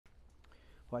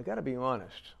Well, I got to be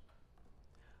honest.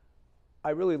 I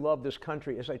really love this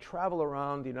country. As I travel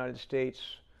around the United States,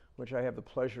 which I have the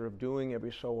pleasure of doing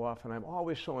every so often, I'm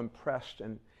always so impressed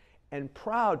and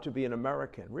proud to be an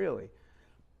American, really.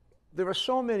 There are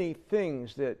so many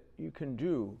things that you can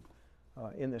do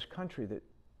in this country that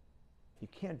you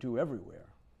can't do everywhere.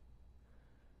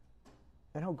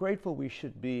 And how grateful we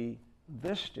should be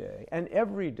this day and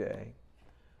every day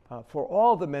for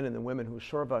all the men and the women who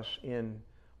serve us in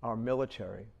our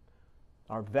military,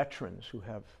 our veterans who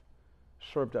have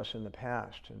served us in the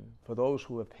past, and for those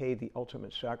who have paid the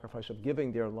ultimate sacrifice of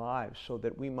giving their lives so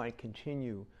that we might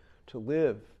continue to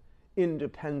live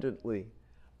independently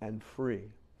and free.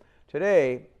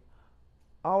 Today,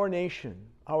 our nation,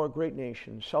 our great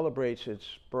nation, celebrates its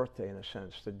birthday, in a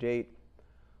sense, the date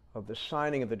of the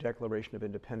signing of the Declaration of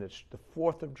Independence, the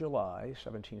 4th of July,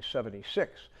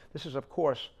 1776. This is, of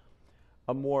course,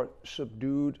 a more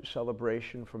subdued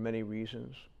celebration for many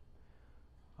reasons.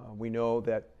 We know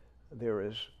that there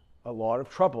is a lot of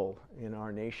trouble in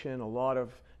our nation, a lot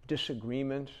of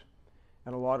disagreement,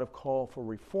 and a lot of call for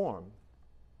reform.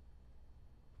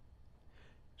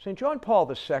 St. John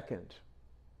Paul II,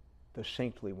 the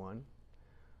saintly one,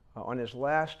 on his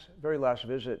very last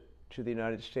visit to the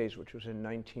United States, which was in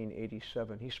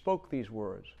 1987, he spoke these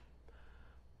words: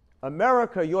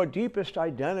 "America, your deepest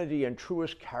identity and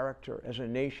truest character as a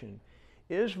nation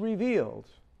is revealed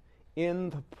in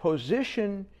the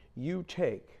position you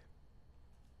take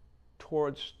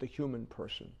towards the human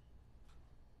person."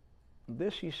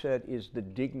 This, he said, is the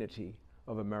dignity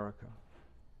of America,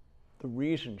 the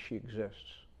reason she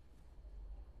exists,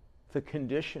 the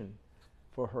condition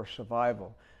for her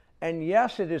survival. And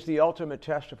yes, it is the ultimate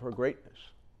test of her greatness,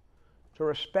 to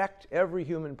respect every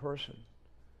human person,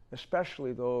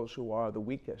 especially those who are the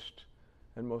weakest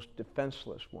and most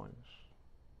defenseless ones,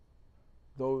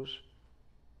 those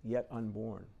yet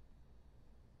unborn.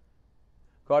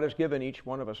 God has given each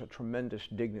one of us a tremendous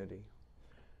dignity.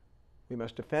 We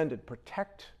must defend and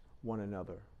protect one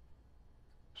another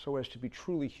so as to be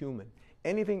truly human.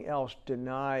 Anything else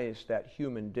denies that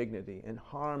human dignity and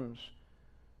harms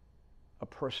a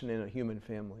person in a human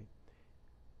family.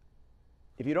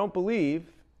 If you don't believe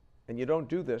and you don't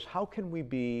do this, how can we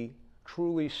be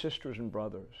truly sisters and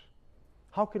brothers?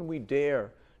 How can we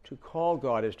dare to call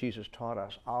God, as Jesus taught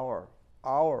us, our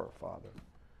Father?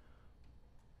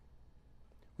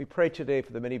 We pray today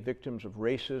for the many victims of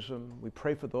racism. We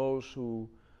pray for those who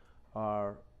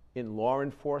are in law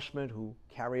enforcement, who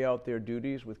carry out their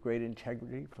duties with great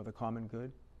integrity for the common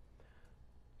good.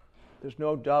 There's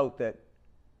no doubt that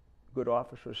good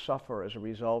officers suffer as a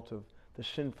result of the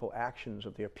sinful actions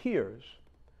of their peers.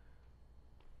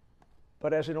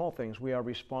 But as in all things, we are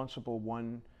responsible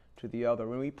one to the other.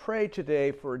 And we pray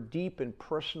today for a deep and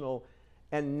personal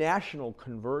and national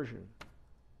conversion.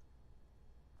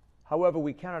 However,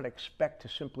 we cannot expect to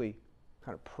simply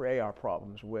kind of pray our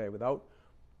problems away without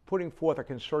putting forth a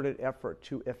concerted effort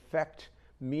to effect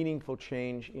meaningful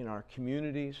change in our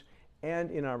communities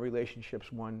and in our relationships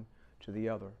one to the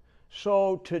other.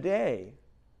 So today,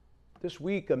 this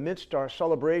week, amidst our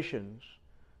celebrations,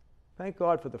 thank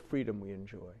God for the freedom we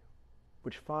enjoy,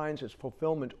 which finds its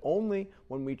fulfillment only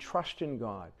when we trust in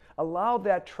God. Allow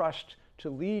that trust to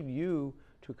lead you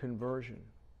to conversion.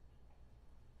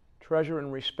 Treasure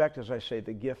and respect, as I say,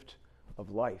 the gift of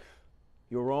life,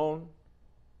 your own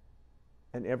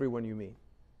and everyone you meet.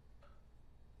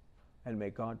 And may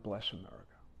God bless America.